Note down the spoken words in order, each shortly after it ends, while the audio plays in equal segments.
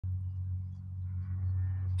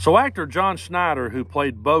So actor John Schneider, who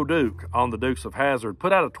played Bo Duke on The Dukes of Hazzard,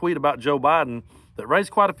 put out a tweet about Joe Biden that raised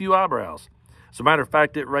quite a few eyebrows. As a matter of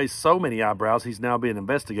fact, it raised so many eyebrows, he's now being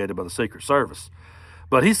investigated by the Secret Service.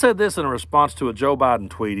 But he said this in response to a Joe Biden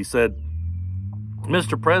tweet. He said,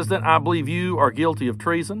 "Mr. President, I believe you are guilty of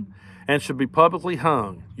treason and should be publicly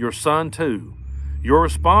hung. Your son, too. Your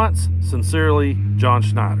response? Sincerely, John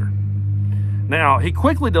Schneider." Now, he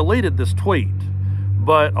quickly deleted this tweet,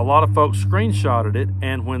 but a lot of folks screenshotted it,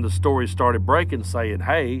 and when the story started breaking saying,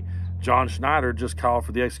 hey, John Schneider just called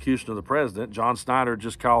for the execution of the president, John Schneider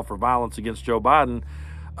just called for violence against Joe Biden,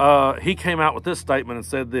 he came out with this statement and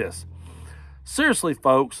said this: "Seriously,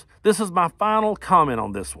 folks, this is my final comment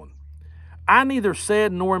on this one. I neither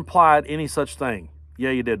said nor implied any such thing." Yeah,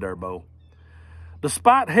 you did there, Bo.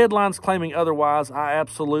 "Despite headlines claiming otherwise, I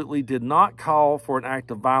absolutely did not call for an act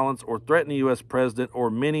of violence or threaten the U.S. president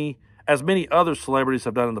or as many other celebrities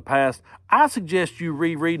have done in the past. I suggest you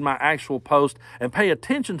reread my actual post and pay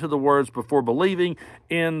attention to the words before believing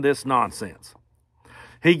in this nonsense."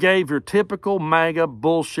 He gave your typical MAGA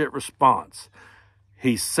bullshit response.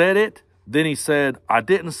 He said it, then he said, "I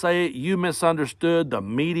didn't say it, you misunderstood, the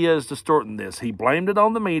media is distorting this." He blamed it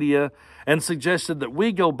on the media and suggested that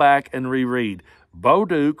we go back and reread. Bo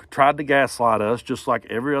Duke tried to gaslight us just like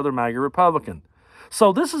every other MAGA Republican.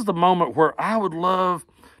 So this is the moment where I would love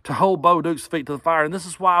to hold Bo Duke's feet to the fire, and this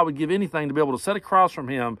is why I would give anything to be able to sit across from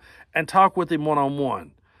him and talk with him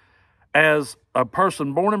one-on-one. As a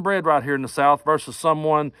person born and bred right here in the South versus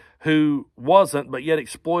someone who wasn't, but yet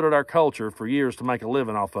exploited our culture for years to make a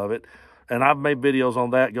living off of it. And I've made videos on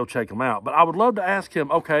that. Go check them out. But I would love to ask him,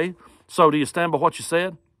 okay, so do you stand by what you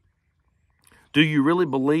said? Do you really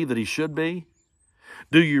believe that he should be?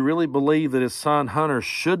 Do you really believe that his son Hunter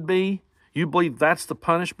should be? You believe that's the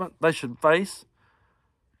punishment they should face?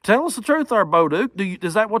 Tell us the truth there, Bo Duke.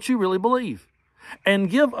 Is that what you really believe? And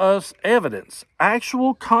give us evidence,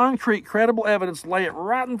 actual, concrete, credible evidence. Lay it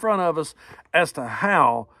right in front of us as to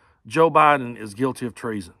how Joe Biden is guilty of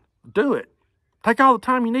treason. Do it. Take all the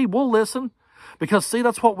time you need. We'll listen. Because, see,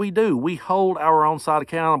 that's what we do. We hold our own side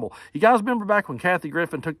accountable. You guys remember back when Kathy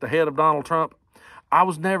Griffin took the head of Donald Trump? I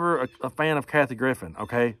was never a fan of Kathy Griffin,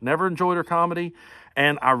 okay? Never enjoyed her comedy,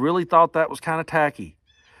 and I really thought that was kind of tacky.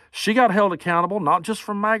 She got held accountable, not just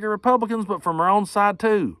from MAGA Republicans, but from her own side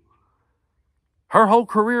too. Her whole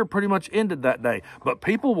career pretty much ended that day. But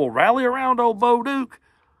people will rally around old Bo Duke.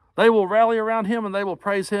 They will rally around him and they will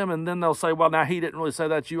praise him, and then they'll say, well, now he didn't really say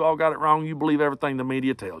that. You all got it wrong. You believe everything the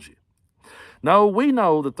media tells you. No, we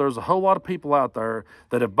know that there's a whole lot of people out there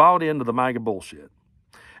that have bought into the MAGA bullshit.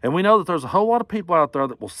 And we know that there's a whole lot of people out there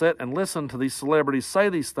that will sit and listen to these celebrities say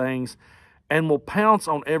these things and will pounce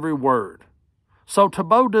on every word. So to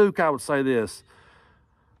Bo Duke, I would say this: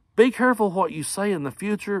 be careful what you say in the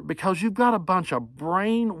future, because you've got a bunch of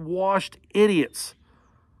brainwashed idiots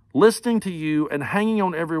listening to you and hanging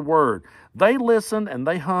on every word. They listened and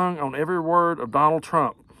they hung on every word of Donald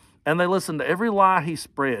Trump. And they listened to every lie he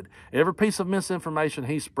spread, every piece of misinformation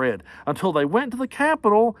he spread, until they went to the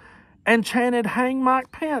Capitol and chanted, "Hang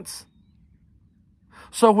Mike Pence."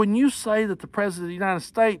 So when you say that the President of the United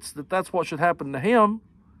States, that's what should happen to him,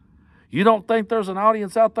 you don't think there's an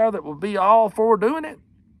audience out there that would be all for doing it?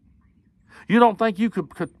 You don't think you could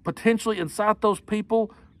potentially incite those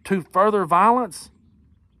people to further violence?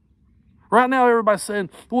 Right now, everybody's saying,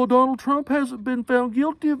 well, Donald Trump hasn't been found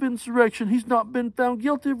guilty of insurrection. He's not been found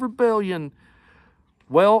guilty of rebellion.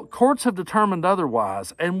 Well, courts have determined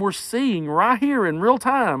otherwise, and we're seeing right here in real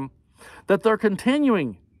time that they're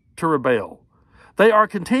continuing to rebel. They are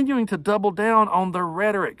continuing to double down on their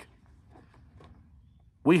rhetoric.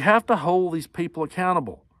 We have to hold these people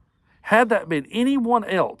accountable. Had that been anyone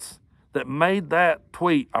else that made that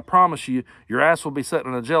tweet, I promise you, your ass will be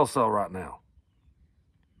sitting in a jail cell right now.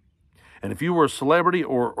 And if you were a celebrity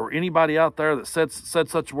or anybody out there that said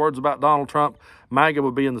such words about Donald Trump, MAGA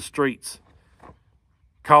would be in the streets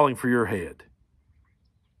calling for your head.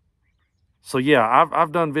 So yeah,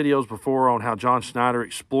 I've done videos before on how John Schneider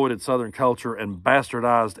exploited Southern culture and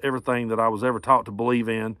bastardized everything that I was ever taught to believe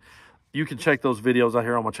in. You can check those videos out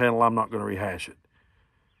here on my channel. I'm not going to rehash it.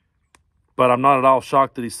 But I'm not at all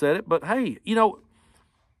shocked that he said it. But hey,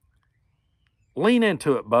 lean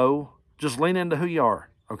into it, Bo. Just lean into who you are,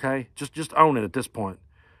 okay? Just own it at this point.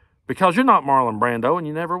 Because you're not Marlon Brando, and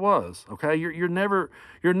you never was, okay? You're never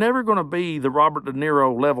going to be the Robert De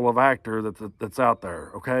Niro level of actor that's out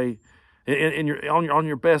there, okay? On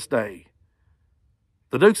your best day.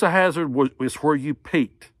 The Dukes of Hazzard was where you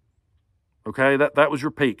peaked. Okay, that was your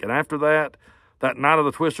peak. And after that Night of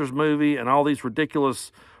the Twisters movie and all these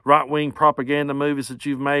ridiculous right-wing propaganda movies that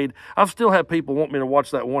you've made, I've still had people want me to watch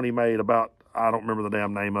that one he made about I don't remember the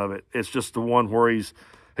damn name of it. It's just the one where he's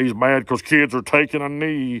mad because kids are taking a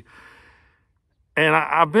knee. And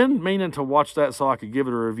I've been meaning to watch that so I could give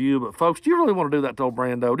it a review. But, folks, do you really want to do that to old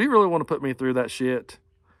Brando? Do you really want to put me through that shit?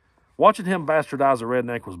 Watching him bastardize a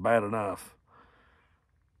redneck was bad enough.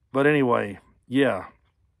 But anyway, yeah.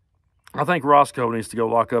 I think Roscoe needs to go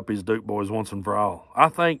lock up his Duke boys once and for all. I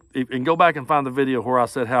think, and go back and find the video where I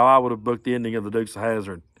said how I would have booked the ending of the Dukes of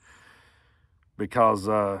Hazzard. Because,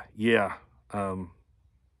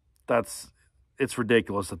 it's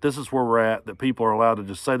ridiculous that this is where we're at, that people are allowed to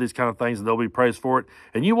just say these kind of things and they'll be praised for it.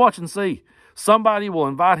 And you watch and see. Somebody will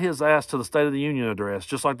invite his ass to the State of the Union address,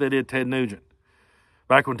 just like they did Ted Nugent.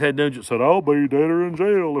 Back when Ted Nugent said, I'll be dead or in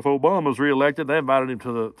jail if Obama's reelected, they invited him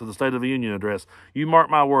to the State of the Union address. You mark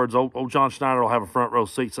my words, old John Schneider will have a front row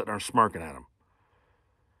seat sitting there smirking at him.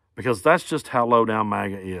 Because that's just how low down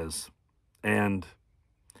MAGA is. And,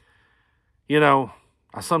 you know,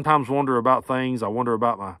 I sometimes wonder about things. I wonder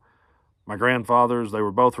about my grandfathers. They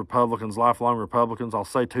were both Republicans, lifelong Republicans. I'll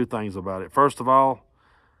say two things about it. First of all,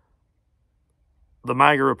 the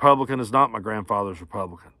MAGA Republican is not my grandfather's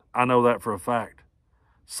Republican. I know that for a fact.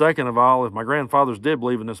 Second of all, if my grandfathers did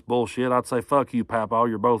believe in this bullshit, I'd say, fuck you, Papa,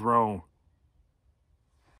 you're both wrong.